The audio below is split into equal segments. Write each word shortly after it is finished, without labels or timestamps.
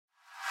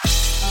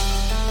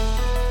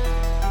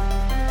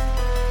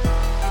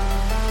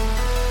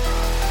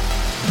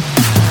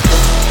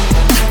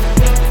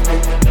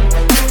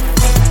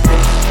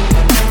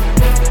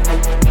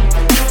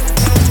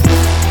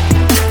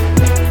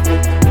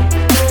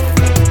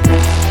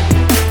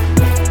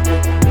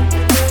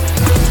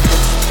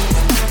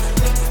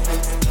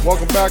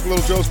back,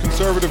 Little Joe's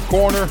Conservative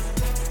Corner.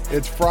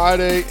 It's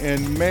Friday,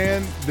 and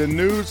man, the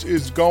news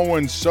is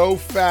going so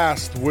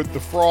fast with the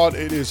fraud.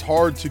 It is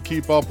hard to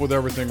keep up with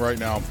everything right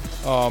now.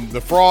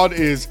 The fraud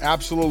is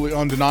absolutely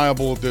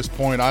undeniable at this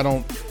point. I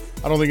don't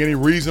think any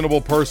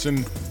reasonable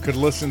person could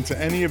listen to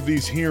any of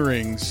these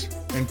hearings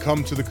and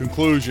come to the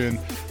conclusion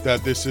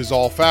that this is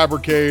all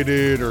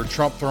fabricated or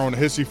Trump throwing a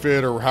hissy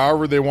fit or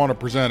however they want to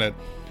present it.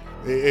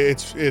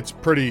 It's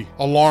pretty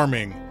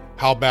alarming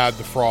how bad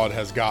the fraud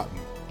has gotten.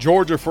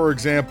 Georgia, for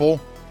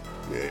example,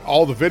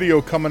 all the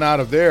video coming out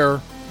of there,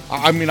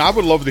 I mean, I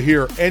would love to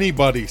hear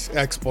anybody's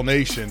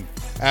explanation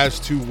as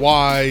to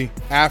why,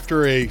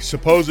 after a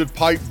supposed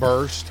pipe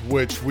burst,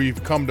 which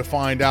we've come to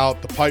find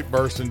out the pipe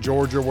burst in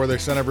Georgia where they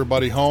sent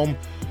everybody home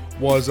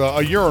was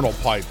a urinal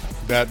pipe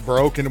that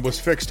broke and it was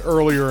fixed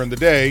earlier in the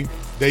day.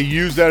 They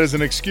used that as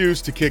an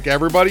excuse to kick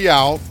everybody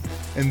out,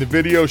 and the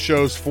video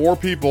shows 4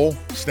 people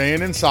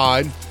staying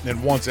inside,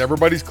 and once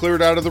everybody's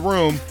cleared out of the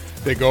room,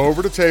 they go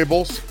over to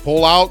tables,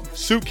 pull out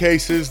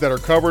suitcases that are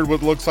covered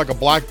with looks like a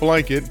black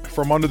blanket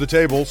from under the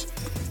tables,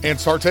 and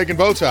start taking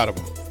votes out of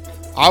them.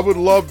 I would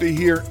love to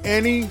hear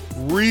any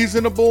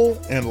reasonable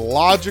and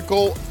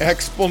logical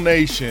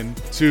explanation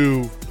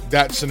to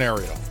that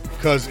scenario.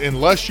 Because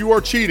unless you are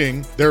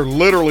cheating, there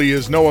literally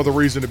is no other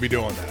reason to be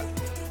doing that.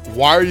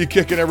 Why are you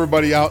kicking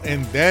everybody out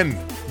and then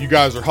you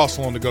guys are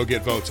hustling to go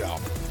get votes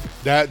out?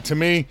 That, to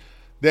me,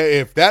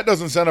 if that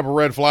doesn't send up a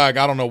red flag,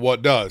 I don't know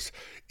what does.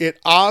 It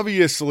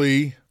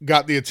obviously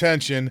got the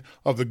attention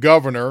of the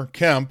governor,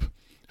 Kemp,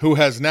 who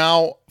has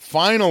now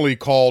finally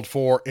called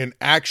for an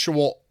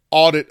actual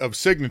audit of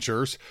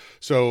signatures.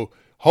 So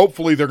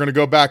hopefully they're going to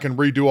go back and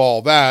redo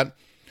all that.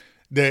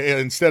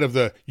 Instead of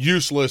the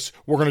useless,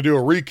 we're going to do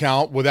a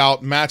recount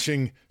without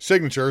matching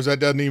signatures. That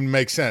doesn't even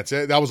make sense.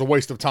 That was a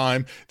waste of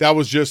time. That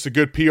was just a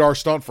good PR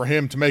stunt for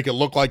him to make it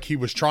look like he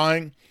was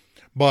trying.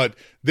 But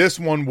this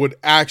one would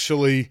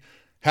actually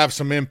have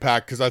some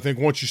impact, because I think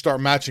once you start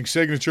matching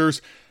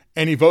signatures,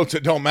 any votes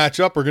that don't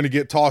match up are going to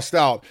get tossed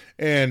out.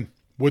 And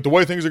with the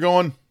way things are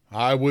going,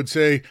 I would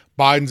say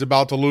Biden's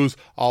about to lose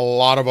a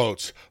lot of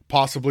votes.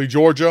 Possibly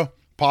Georgia,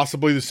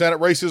 possibly the Senate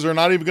races are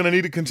not even going to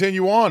need to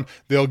continue on.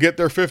 They'll get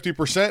their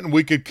 50% and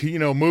we could,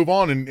 move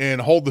on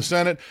and hold the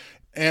Senate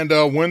and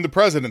win the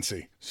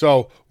presidency.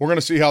 So we're going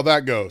to see how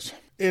that goes.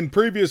 In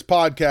previous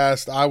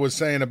podcast, I was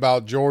saying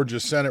about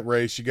Georgia's Senate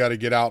race, you got to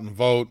get out and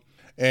vote.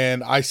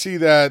 And I see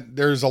that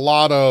there's a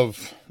lot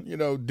of,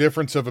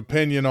 difference of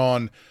opinion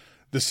on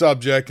the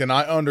subject. And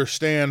I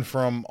understand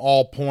from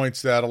all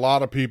points that a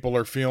lot of people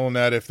are feeling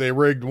that if they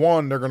rigged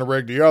one, they're going to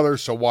rig the other.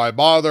 So why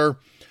bother?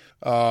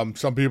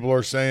 Some people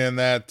are saying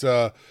that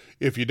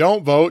if you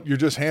don't vote, you're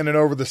just handing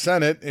over the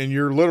Senate and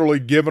you're literally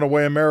giving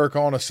away America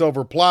on a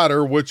silver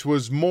platter, which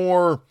was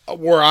more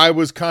where I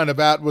was kind of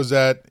at, was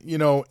that,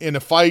 in a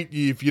fight,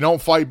 if you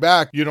don't fight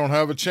back, you don't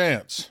have a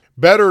chance.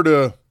 Better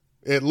to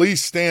at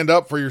least stand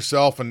up for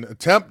yourself and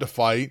attempt to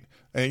fight,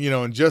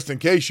 and just in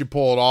case you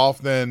pull it off,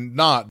 then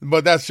not.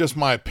 But that's just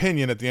my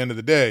opinion at the end of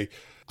the day.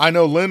 I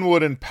know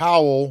Linwood and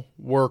Powell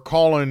were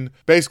calling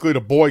basically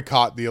to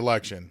boycott the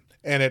election.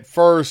 And at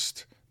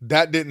first,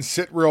 that didn't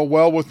sit real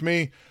well with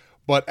me.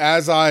 But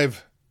as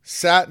I've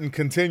sat and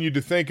continued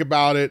to think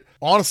about it,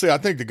 honestly, I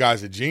think the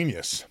guy's a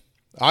genius.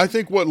 I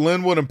think what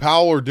Linwood and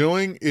Powell are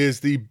doing is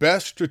the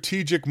best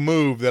strategic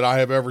move that I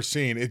have ever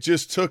seen. It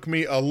just took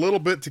me a little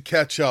bit to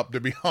catch up, to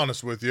be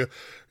honest with you.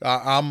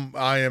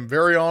 I am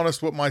very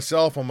honest with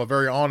myself. I'm a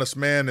very honest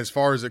man as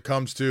far as it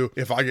comes to,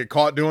 if I get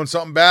caught doing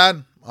something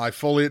bad, I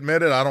fully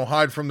admit it. I don't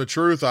hide from the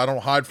truth. I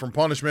don't hide from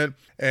punishment.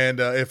 And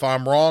if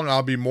I'm wrong,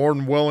 I'll be more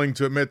than willing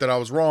to admit that I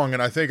was wrong.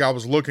 And I think I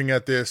was looking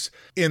at this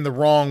in the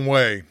wrong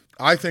way.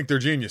 I think they're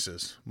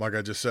geniuses. Like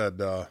I just said,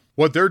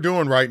 what they're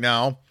doing right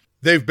now,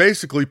 they've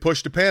basically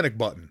pushed a panic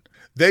button.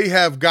 They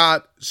have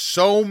got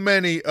so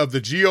many of the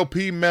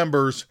GOP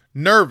members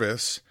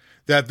nervous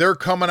that they're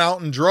coming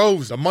out in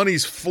droves. The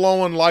money's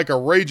flowing like a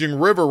raging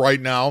river right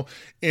now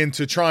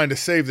into trying to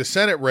save the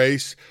Senate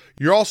race.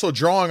 You're also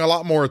drawing a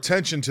lot more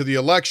attention to the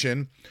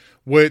election,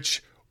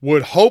 which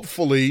would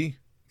hopefully,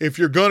 if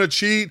you're going to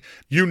cheat,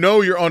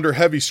 you're under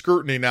heavy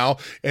scrutiny now,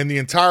 and the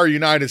entire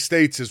United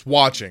States is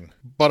watching.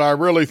 But I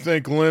really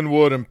think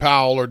Linwood and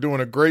Powell are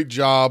doing a great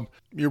job.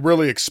 You're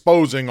really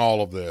exposing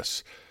all of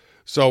this.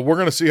 So we're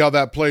going to see how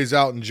that plays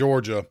out in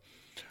Georgia.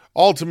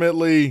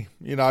 Ultimately,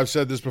 I've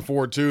said this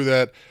before too,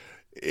 that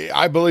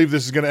I believe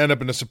this is going to end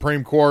up in the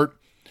Supreme Court.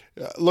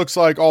 Looks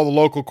like all the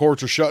local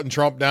courts are shutting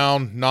Trump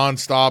down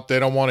nonstop. They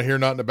don't want to hear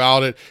nothing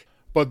about it.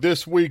 But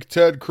this week,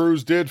 Ted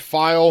Cruz did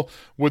file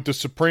with the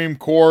Supreme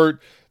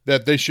Court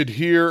that they should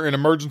hear an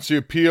emergency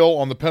appeal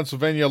on the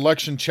Pennsylvania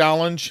election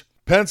challenge.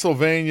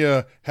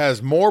 Pennsylvania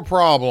has more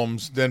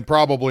problems than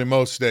probably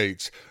most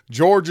states.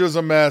 Georgia's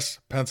a mess.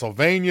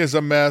 Pennsylvania's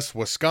a mess.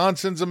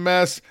 Wisconsin's a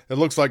mess. It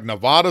looks like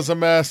Nevada's a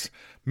mess.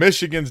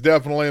 Michigan's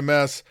definitely a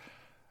mess.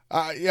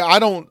 I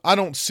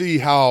don't see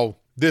how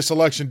this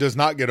election does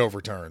not get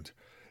overturned.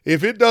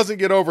 If it doesn't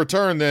get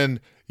overturned, then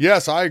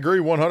yes, I agree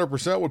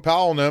 100% with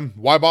Powell and them.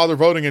 Why bother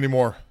voting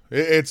anymore?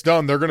 It's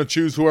done. They're going to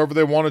choose whoever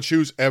they want to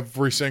choose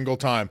every single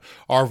time.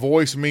 Our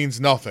voice means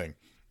nothing.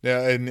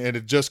 Yeah, and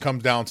it just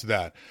comes down to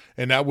that.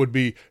 And that would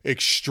be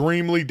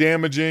extremely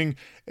damaging,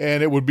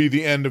 and it would be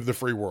the end of the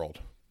free world.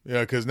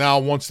 Yeah, because now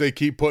once they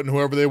keep putting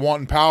whoever they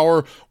want in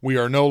power, we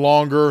are no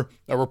longer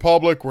a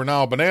republic. We're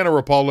now a banana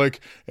republic,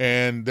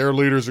 and their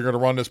leaders are going to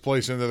run this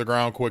place into the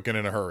ground quick and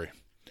in a hurry.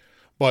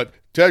 But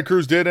Ted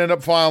Cruz did end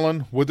up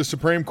filing with the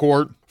Supreme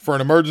Court for an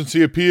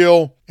emergency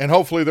appeal, and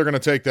hopefully they're going to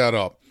take that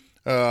up.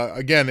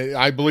 Again,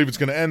 I believe it's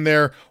going to end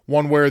there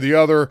one way or the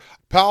other.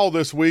 Powell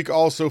this week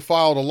also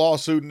filed a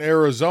lawsuit in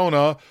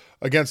Arizona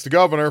against the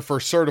governor for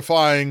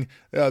certifying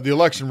the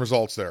election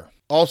results there.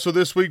 Also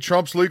this week,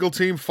 Trump's legal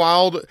team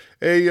filed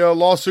a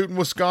lawsuit in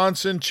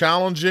Wisconsin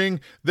challenging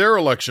their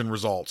election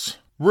results.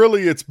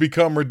 Really, it's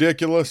become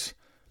ridiculous,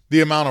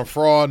 the amount of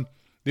fraud,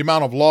 the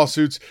amount of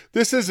lawsuits.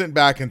 This isn't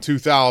back in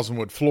 2000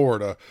 with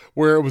Florida,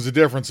 where it was a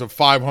difference of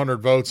 500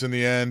 votes in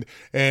the end,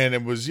 and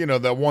it was,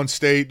 that one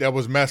state that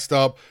was messed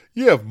up.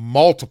 You have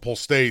multiple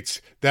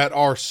states that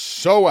are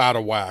so out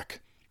of whack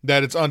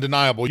that it's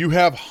undeniable. You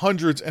have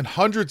hundreds and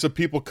hundreds of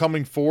people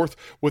coming forth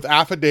with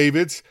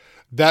affidavits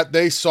that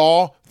they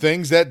saw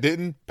things that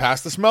didn't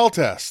pass the smell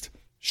test.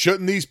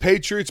 Shouldn't these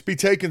patriots be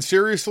taken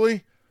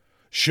seriously?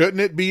 Shouldn't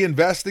it be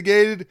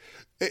investigated?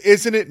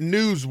 Isn't it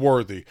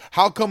newsworthy?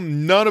 How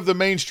come none of the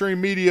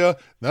mainstream media,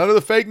 none of the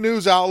fake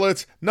news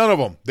outlets, none of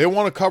them, they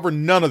want to cover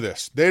none of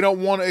this? They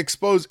don't want to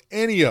expose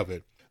any of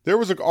it. There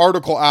was an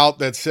article out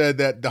that said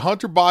that the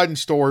Hunter Biden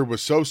story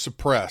was so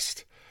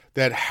suppressed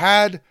that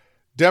had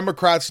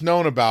Democrats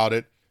known about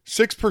it,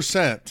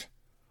 6%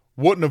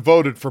 wouldn't have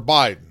voted for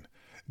Biden.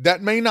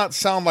 That may not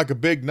sound like a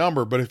big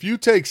number, but if you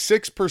take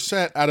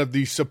 6% out of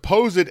the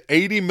supposed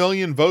 80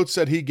 million votes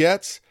that he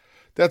gets,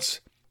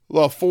 that's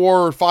 4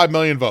 or 5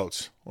 million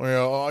votes,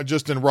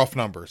 just in rough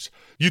numbers.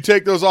 You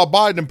take those off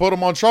Biden and put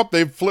them on Trump,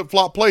 they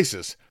flip-flop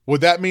places.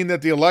 Would that mean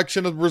that the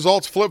election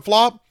results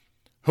flip-flop?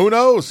 Who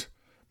knows?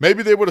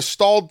 Maybe they would have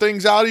stalled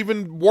things out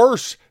even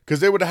worse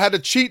because they would have had to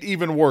cheat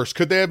even worse.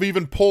 Could they have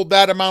even pulled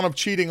that amount of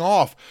cheating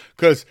off?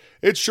 Because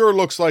it sure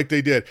looks like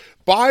they did.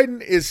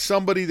 Biden is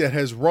somebody that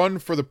has run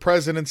for the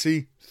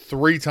presidency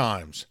 3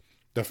 times.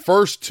 The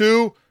first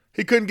 2,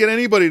 he couldn't get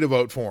anybody to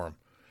vote for him.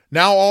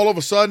 Now, all of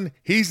a sudden,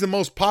 he's the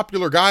most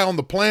popular guy on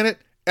the planet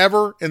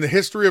ever in the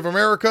history of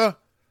America.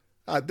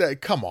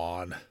 Come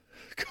on.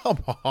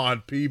 Come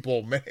on,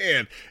 people,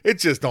 man. It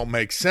just don't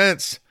make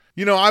sense.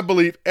 I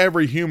believe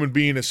every human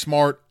being is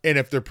smart, and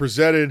if they're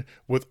presented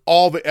with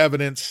all the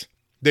evidence,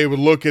 they would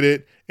look at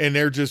it, and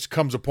there just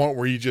comes a point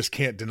where you just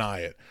can't deny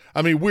it.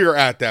 I mean, we are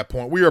at that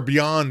point. We are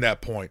beyond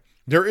that point.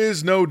 There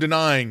is no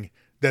denying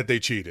that they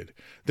cheated.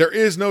 There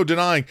is no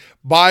denying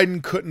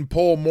Biden couldn't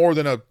pull more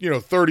than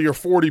 30 or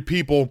 40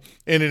 people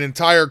in an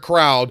entire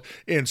crowd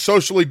in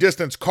socially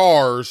distanced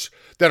cars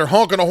that are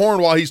honking a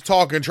horn while he's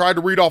talking, tried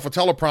to read off a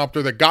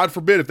teleprompter that, God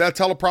forbid, if that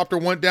teleprompter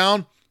went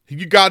down,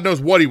 God knows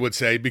what he would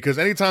say, because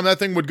anytime that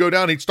thing would go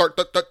down, he'd start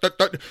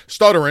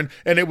stuttering,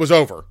 and it was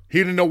over. He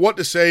didn't know what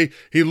to say.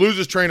 He'd lose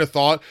his train of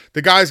thought.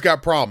 The guy's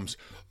got problems.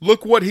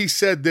 Look what he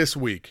said this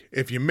week.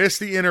 If you missed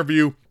the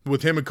interview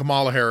with him and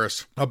Kamala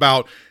Harris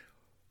about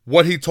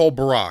what he told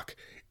Barack,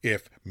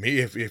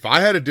 if I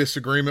had a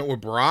disagreement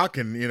with Barack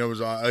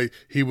and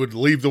he would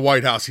leave the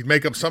White House, he'd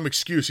make up some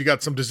excuse. He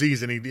got some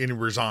disease and he'd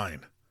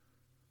resign.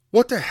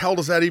 What the hell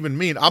does that even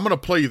mean? I'm going to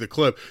play you the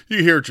clip.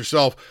 You hear it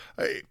yourself.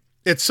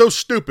 It's so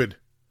stupid.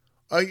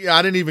 I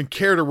didn't even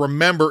care to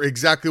remember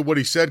exactly what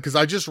he said because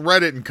I just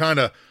read it and kind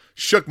of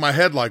shook my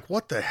head like,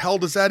 what the hell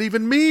does that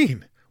even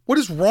mean? What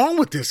is wrong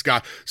with this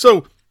guy?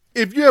 So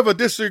if you have a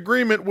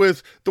disagreement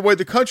with the way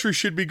the country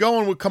should be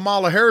going with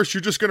Kamala Harris,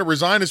 you're just going to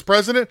resign as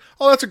president?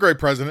 Oh, that's a great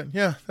president.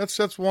 Yeah,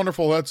 that's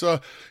wonderful. That's,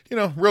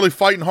 really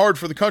fighting hard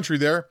for the country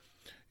there.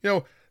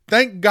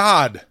 Thank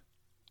God.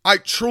 I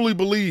truly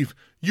believe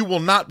you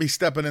will not be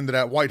stepping into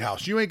that White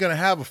House. You ain't going to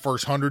have the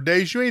first 100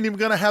 days. You ain't even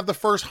going to have the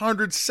first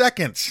 100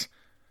 seconds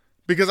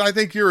because I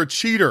think you're a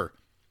cheater.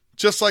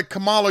 Just like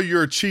Kamala,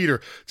 you're a cheater.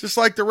 Just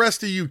like the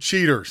rest of you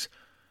cheaters.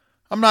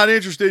 I'm not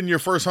interested in your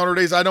first 100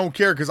 days. I don't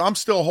care because I'm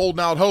still holding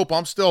out hope.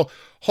 I'm still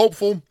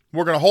hopeful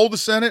we're going to hold the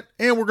Senate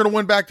and we're going to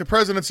win back the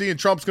presidency, and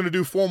Trump's going to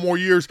do 4 more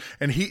years,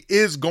 and he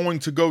is going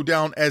to go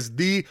down as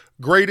the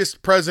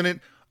greatest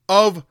president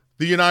of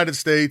the United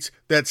States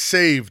that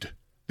saved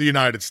the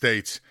United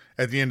States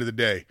at the end of the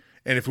day.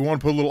 And if we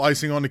want to put a little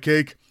icing on the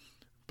cake,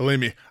 believe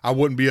me, I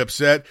wouldn't be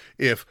upset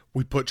if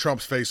we put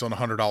Trump's face on a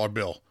 $100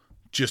 bill.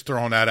 Just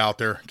throwing that out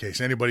there in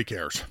case anybody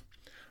cares.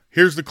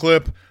 Here's the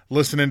clip,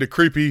 listening to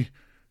creepy,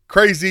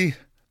 crazy,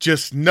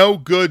 just no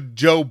good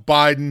Joe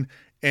Biden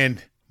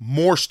and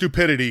more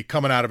stupidity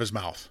coming out of his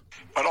mouth.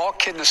 But all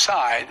kidding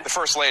aside, the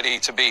first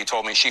lady-to-be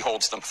told me she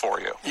holds them for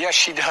you. Yes,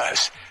 she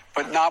does.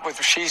 But not with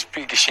she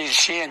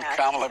and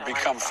Kamala have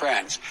become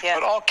friends. Yeah.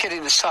 But all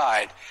kidding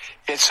aside,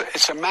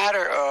 it's a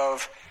matter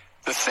of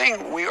the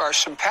thing. We are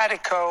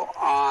simpatico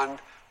on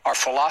our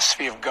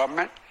philosophy of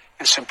government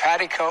and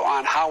simpatico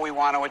on how we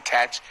want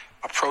to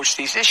approach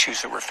these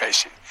issues that we're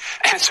facing.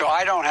 And so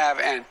I don't have,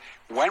 and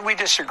When we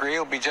disagree,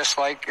 it'll be just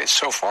like,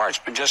 so far, it's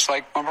been just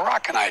like when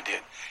Barack and I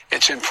did.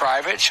 It's in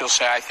private. She'll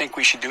say, I think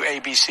we should do A,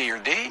 B, C, or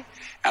D.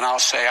 And I'll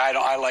say,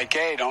 I like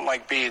A, don't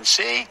like B and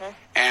C. Mm-hmm.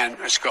 And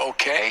it's go,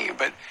 okay.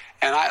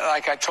 And I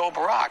told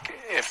Barack,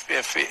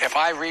 if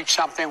I reach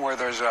something where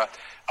there's a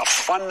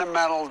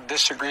fundamental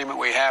disagreement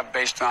we have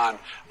based on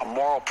a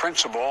moral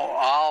principle,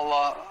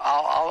 I'll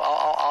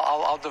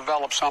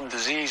develop some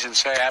disease and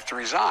say I have to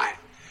resign.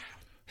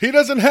 He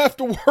doesn't have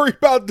to worry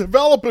about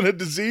developing a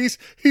disease.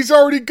 He's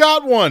already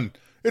got one.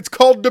 It's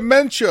called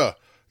dementia.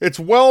 It's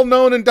well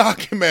known and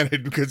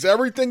documented because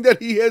everything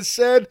that he has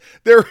said,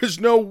 there is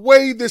no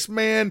way this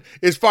man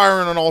is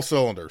firing on all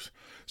cylinders.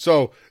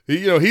 So,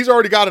 he's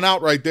already got an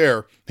out right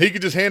there. He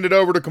could just hand it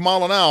over to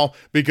Kamala now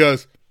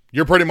because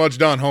you're pretty much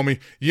done, homie.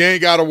 You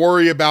ain't got to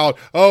worry about,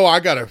 I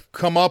got to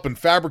come up and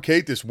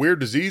fabricate this weird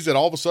disease that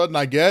all of a sudden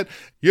I get.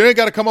 You ain't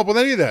got to come up with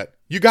any of that.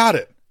 You got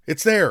it.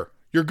 It's there.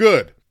 You're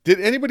good. Did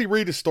anybody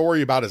read a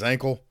story about his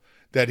ankle?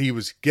 That he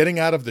was getting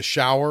out of the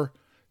shower,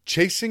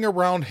 chasing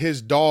around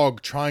his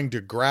dog, trying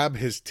to grab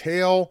his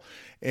tail,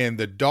 and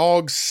the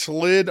dog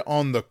slid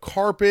on the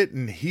carpet,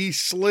 and he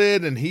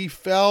slid, and he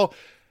fell.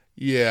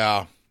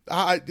 Yeah.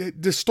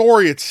 The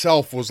story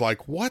itself was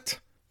like, what?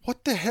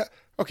 What the hell?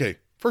 Okay,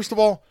 first of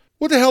all,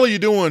 what the hell are you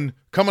doing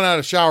coming out of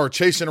the shower,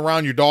 chasing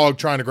around your dog,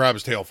 trying to grab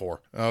his tail for?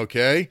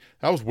 Okay,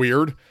 that was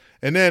weird.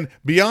 And then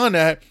beyond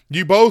that,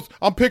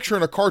 I'm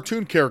picturing a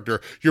cartoon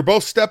character. You're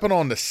both stepping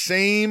on the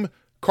same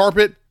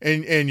carpet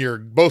and you're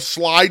both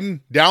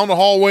sliding down the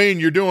hallway and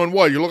you're doing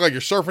what? You look like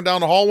you're surfing down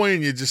the hallway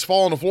and you just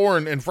fall on the floor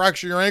and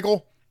fracture your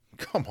ankle?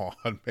 Come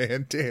on,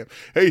 man. Damn.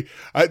 Hey,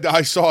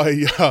 I saw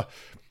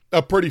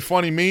a pretty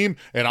funny meme,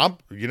 and I'm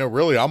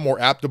more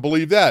apt to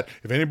believe that.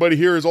 If anybody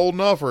here is old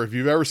enough, or if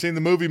you've ever seen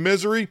the movie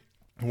Misery,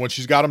 when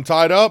she's got him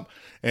tied up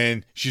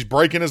and she's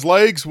breaking his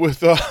legs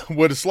with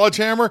a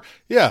sledgehammer,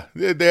 yeah,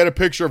 they had a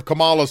picture of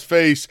Kamala's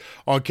face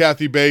on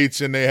Kathy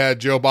Bates, and they had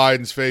Joe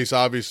Biden's face,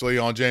 obviously,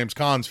 on James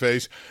Caan's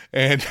face,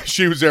 and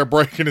she was there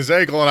breaking his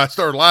ankle, and I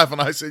started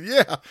laughing. I said,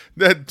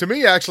 yeah, to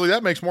me, actually,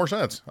 that makes more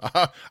sense.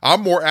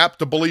 I'm more apt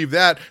to believe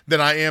that than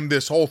I am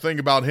this whole thing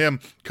about him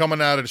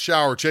coming out of the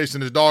shower,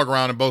 chasing his dog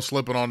around, and both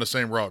slipping on the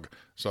same rug.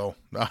 So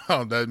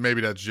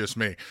maybe that's just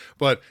me.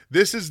 But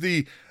this is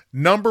the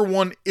number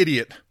one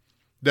idiot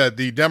that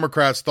the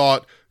Democrats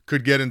thought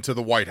could get into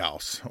the White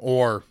House,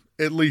 or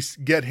at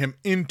least get him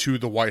into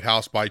the White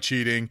House by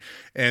cheating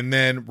and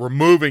then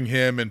removing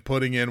him and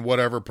putting in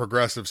whatever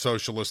progressive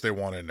socialist they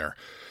want in there.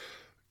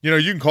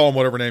 You can call them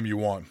whatever name you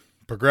want.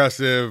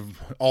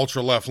 Progressive,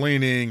 ultra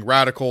left-leaning,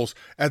 radicals.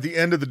 At the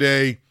end of the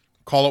day,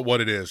 call it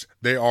what it is.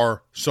 They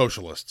are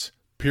socialists.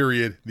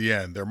 Period. The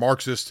end. They're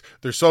Marxists.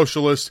 They're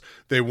socialists.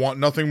 They want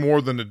nothing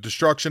more than the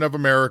destruction of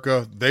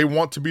America. They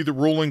want to be the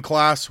ruling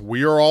class.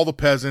 We are all the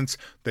peasants.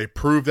 They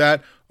prove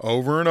that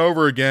over and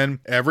over again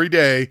every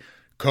day.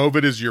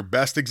 COVID is your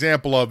best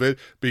example of it,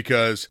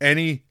 because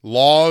any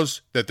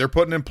laws that they're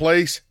putting in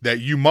place that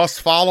you must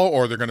follow,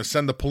 or they're going to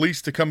send the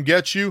police to come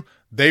get you,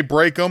 they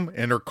break them,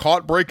 and are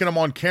caught breaking them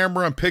on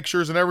camera and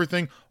pictures and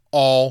everything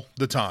all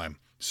the time.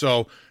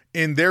 So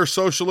in their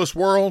socialist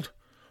world,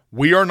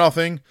 we are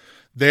nothing.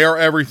 They are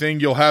everything.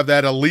 You'll have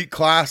that elite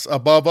class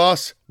above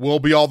us. We'll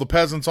be all the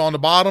peasants on the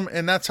bottom,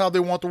 and that's how they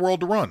want the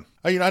world to run.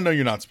 I know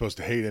you're not supposed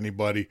to hate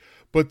anybody,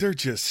 but they're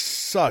just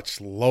such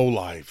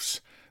lowlifes.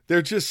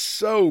 They're just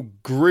so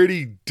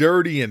gritty,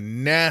 dirty,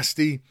 and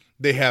nasty.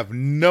 They have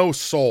no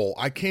soul.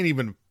 I can't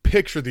even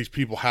picture these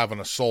people having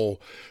a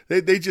soul.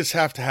 They just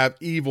have to have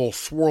evil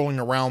swirling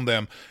around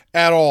them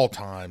at all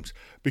times,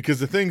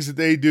 because the things that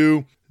they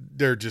do,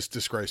 they're just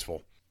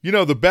disgraceful.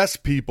 The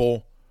best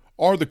people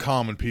are the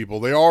common people.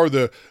 They are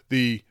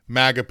the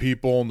MAGA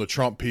people and the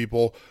Trump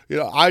people.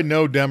 I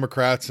know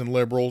Democrats and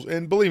liberals,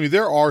 and believe me,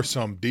 there are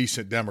some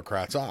decent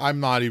Democrats. I'm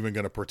not even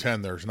going to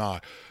pretend there's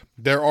not.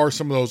 There are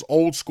some of those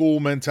old school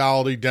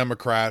mentality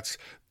Democrats.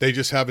 They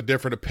just have a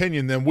different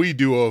opinion than we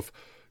do of,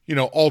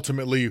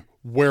 ultimately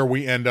where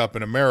we end up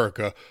in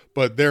America.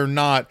 But they're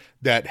not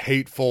that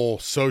hateful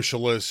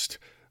socialist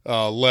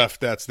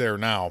left that's there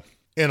now.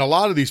 And a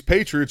lot of these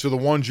patriots are the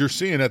ones you're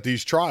seeing at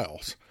these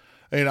trials.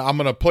 And I'm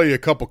going to play you a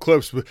couple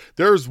clips. But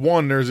there's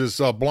this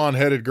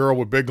blonde-headed girl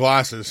with big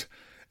glasses,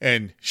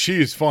 and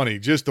she is funny.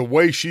 Just the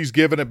way she's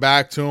giving it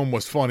back to him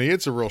was funny.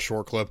 It's a real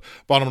short clip,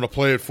 but I'm going to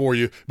play it for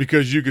you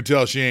because you could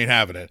tell she ain't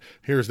having it.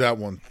 Here's that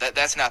one.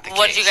 That's not the case.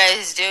 What did you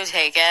guys do?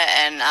 Take it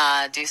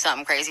and do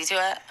something crazy to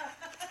it?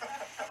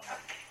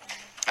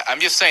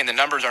 I'm just saying the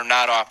numbers are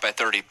not off by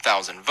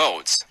 30,000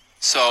 votes.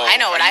 So I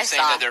know what I saw.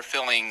 That they're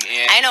filling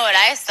in. I know what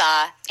I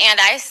saw, and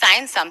I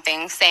signed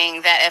something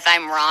saying that if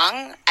I'm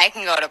wrong, I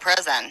can go to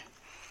prison.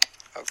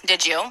 Okay.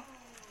 Did you?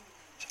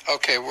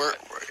 Okay,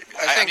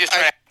 I'm just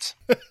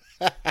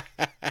trying.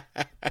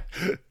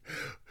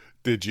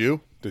 Did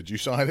you? Did you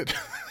sign it?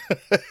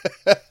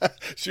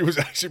 She was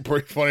actually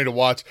pretty funny to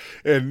watch,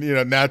 and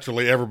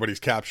naturally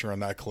everybody's capturing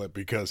that clip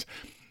because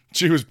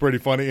She was pretty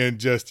funny, and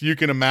just you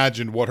can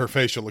imagine what her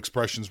facial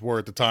expressions were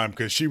at the time,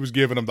 because she was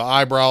giving him the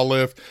eyebrow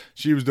lift.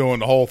 She was doing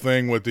the whole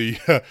thing with the,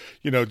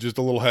 just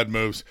the little head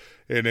moves,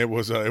 and it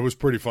was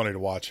pretty funny to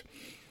watch.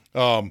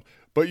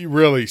 But you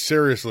really,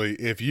 seriously,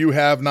 if you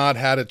have not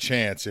had a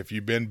chance, if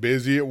you've been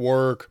busy at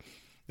work,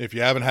 if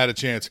you haven't had a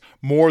chance,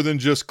 more than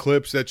just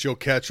clips that you'll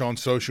catch on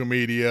social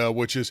media,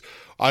 which is,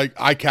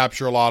 I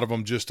capture a lot of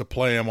them just to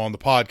play them on the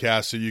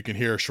podcast so you can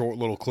hear short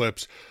little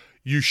clips.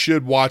 You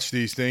should watch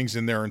these things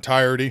in their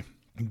entirety.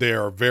 They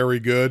are very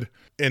good,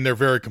 and they're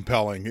very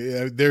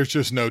compelling. There's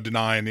just no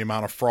denying the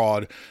amount of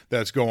fraud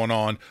that's going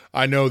on.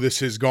 I know this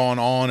has gone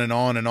on and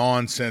on and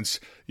on since,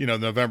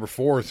 November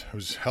 4th. It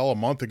was hell a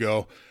month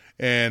ago.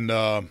 And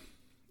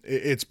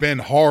it's been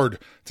hard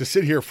to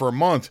sit here for a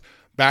month,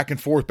 back and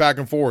forth.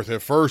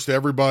 At first,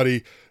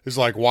 everybody is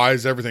like, why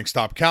has everything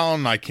stopped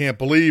counting? I can't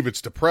believe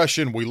it's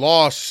depression. We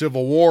lost,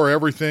 civil war,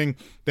 everything.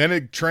 Then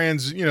it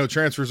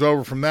transfers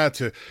over from that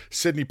to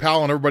Sidney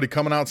Powell and everybody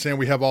coming out saying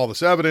we have all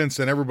this evidence,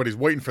 and everybody's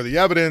waiting for the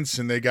evidence,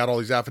 and they got all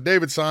these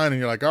affidavits signed, and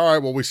you're like, all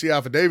right, well, we see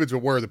affidavits, but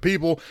where are the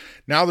people?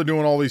 Now they're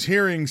doing all these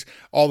hearings,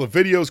 all the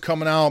videos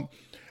coming out.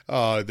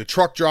 The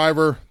truck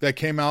driver that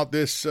came out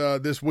this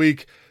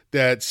week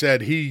that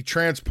said he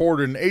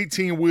transported an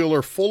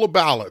 18-wheeler full of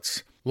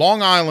ballots,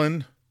 Long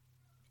Island,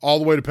 all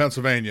the way to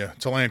Pennsylvania,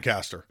 to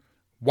Lancaster.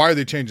 Why are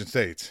they changing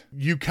states?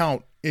 You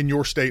count in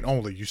your state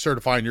only. You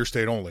certify in your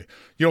state only.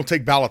 You don't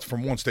take ballots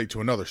from one state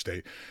to another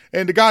state.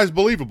 And the guy's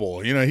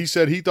believable. He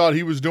said he thought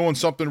he was doing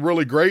something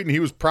really great, and he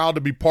was proud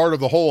to be part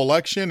of the whole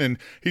election, and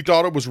he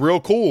thought it was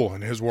real cool,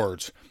 in his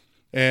words.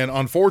 And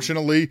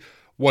unfortunately,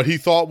 what he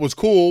thought was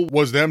cool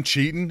was them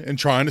cheating and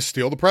trying to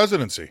steal the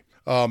presidency.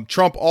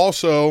 Trump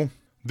also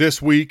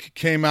this week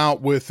came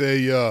out with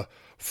a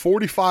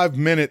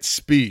 45-minute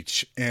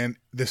speech, and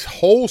this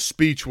whole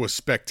speech was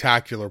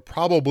spectacular,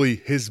 probably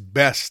his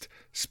best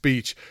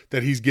speech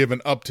that he's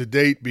given up to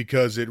date,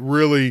 because it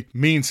really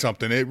means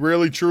something. It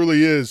really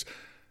truly is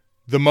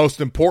the most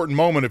important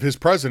moment of his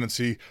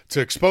presidency to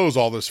expose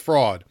all this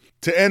fraud.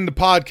 To end the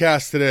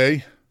podcast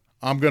today,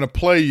 I'm going to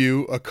play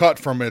you a cut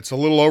from it. It's a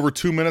little over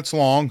 2 minutes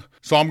long,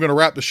 so I'm going to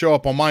wrap the show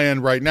up on my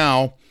end right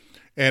now,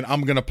 and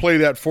I'm going to play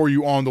that for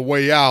you on the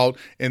way out.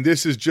 And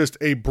this is just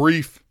a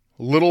brief,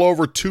 little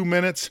over 2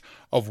 minutes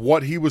of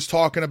what he was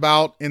talking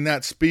about in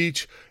that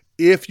speech.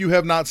 If you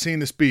have not seen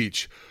the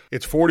speech,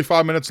 it's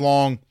 45 minutes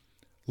long.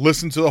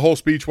 Listen to the whole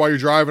speech while you're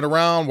driving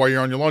around, while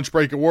you're on your lunch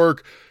break at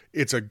work.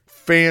 It's a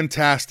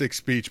fantastic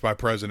speech by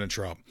President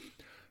Trump.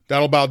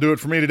 That'll about do it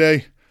for me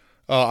today.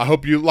 I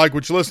hope you like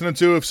what you're listening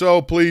to. If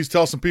so, please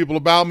tell some people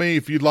about me.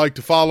 If you'd like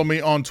to follow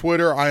me on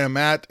Twitter, I am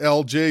at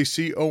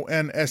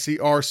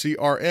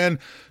LJCONSERCRN.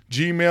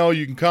 Gmail,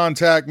 you can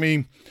contact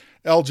me,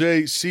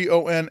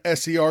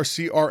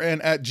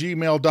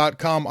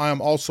 LJCONSERCRN@gmail.com. I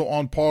am also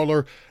on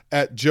Parler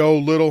at Joe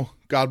Little.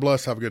 God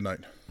bless. Have a good night.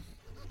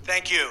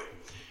 Thank you.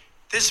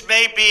 This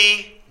may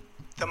be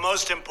the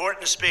most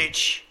important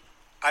speech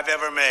I've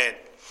ever made.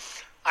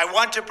 I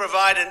want to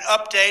provide an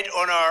update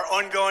on our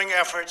ongoing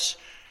efforts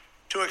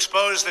to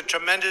expose the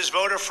tremendous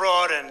voter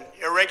fraud and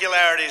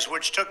irregularities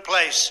which took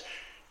place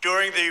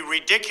during the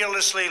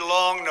ridiculously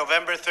long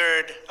November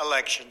 3rd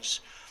elections.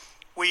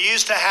 We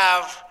used to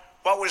have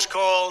what was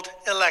called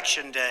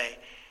Election Day.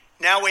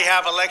 Now we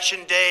have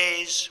election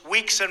days,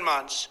 weeks and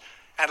months,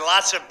 and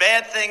lots of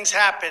bad things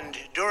happened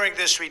during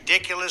this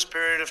ridiculous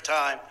period of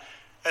time,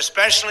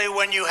 especially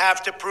when you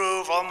have to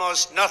prove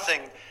almost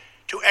nothing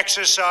to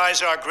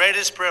exercise our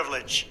greatest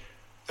privilege,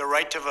 the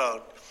right to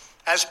vote.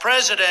 As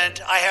president,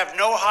 I have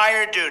no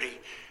higher duty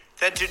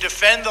than to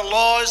defend the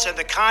laws and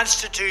the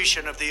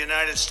Constitution of the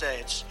United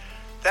States.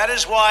 That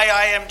is why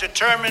I am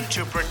determined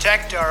to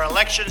protect our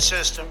election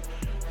system,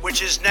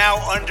 which is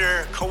now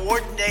under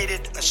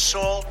coordinated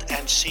assault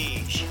and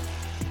siege.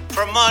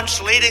 For months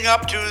leading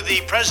up to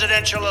the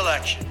presidential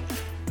election,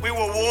 we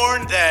were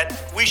warned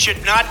that we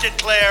should not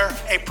declare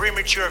a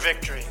premature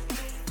victory.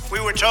 We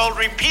were told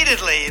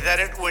repeatedly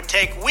that it would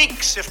take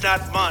weeks, if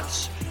not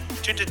months,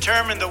 to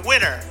determine the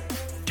winner,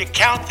 to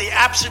count the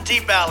absentee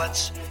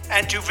ballots,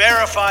 and to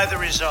verify the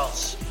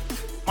results.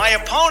 My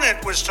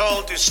opponent was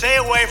told to stay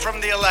away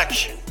from the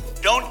election.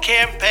 Don't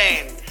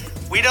campaign.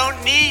 We don't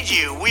need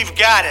you. We've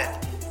got it.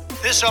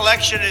 This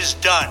election is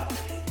done.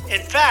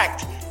 In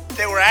fact,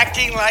 they were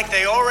acting like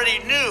they already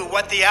knew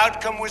what the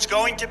outcome was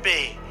going to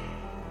be.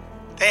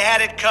 They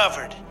had it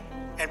covered,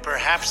 and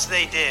perhaps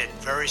they did,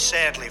 very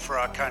sadly for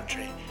our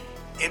country.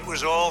 It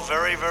was all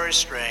very, very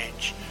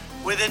strange.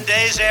 Within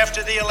days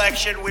after the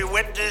election, we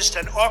witnessed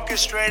an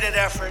orchestrated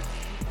effort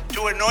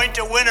to anoint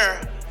a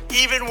winner,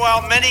 even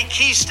while many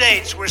key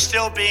states were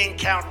still being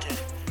counted.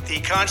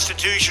 The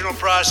constitutional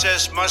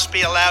process must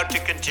be allowed to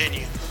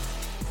continue.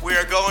 We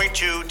are going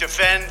to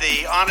defend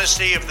the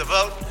honesty of the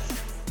vote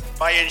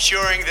by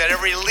ensuring that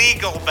every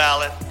legal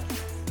ballot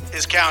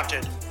is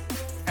counted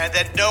and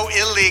that no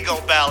illegal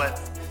ballot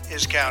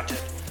is counted.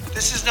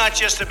 This is not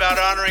just about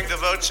honoring the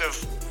votes of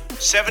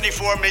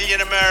 74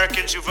 million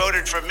Americans who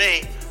voted for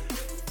me.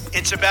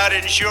 It's about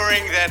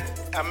ensuring that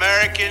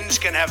Americans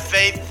can have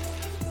faith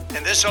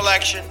in this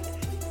election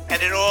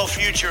and in all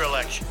future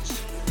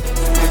elections.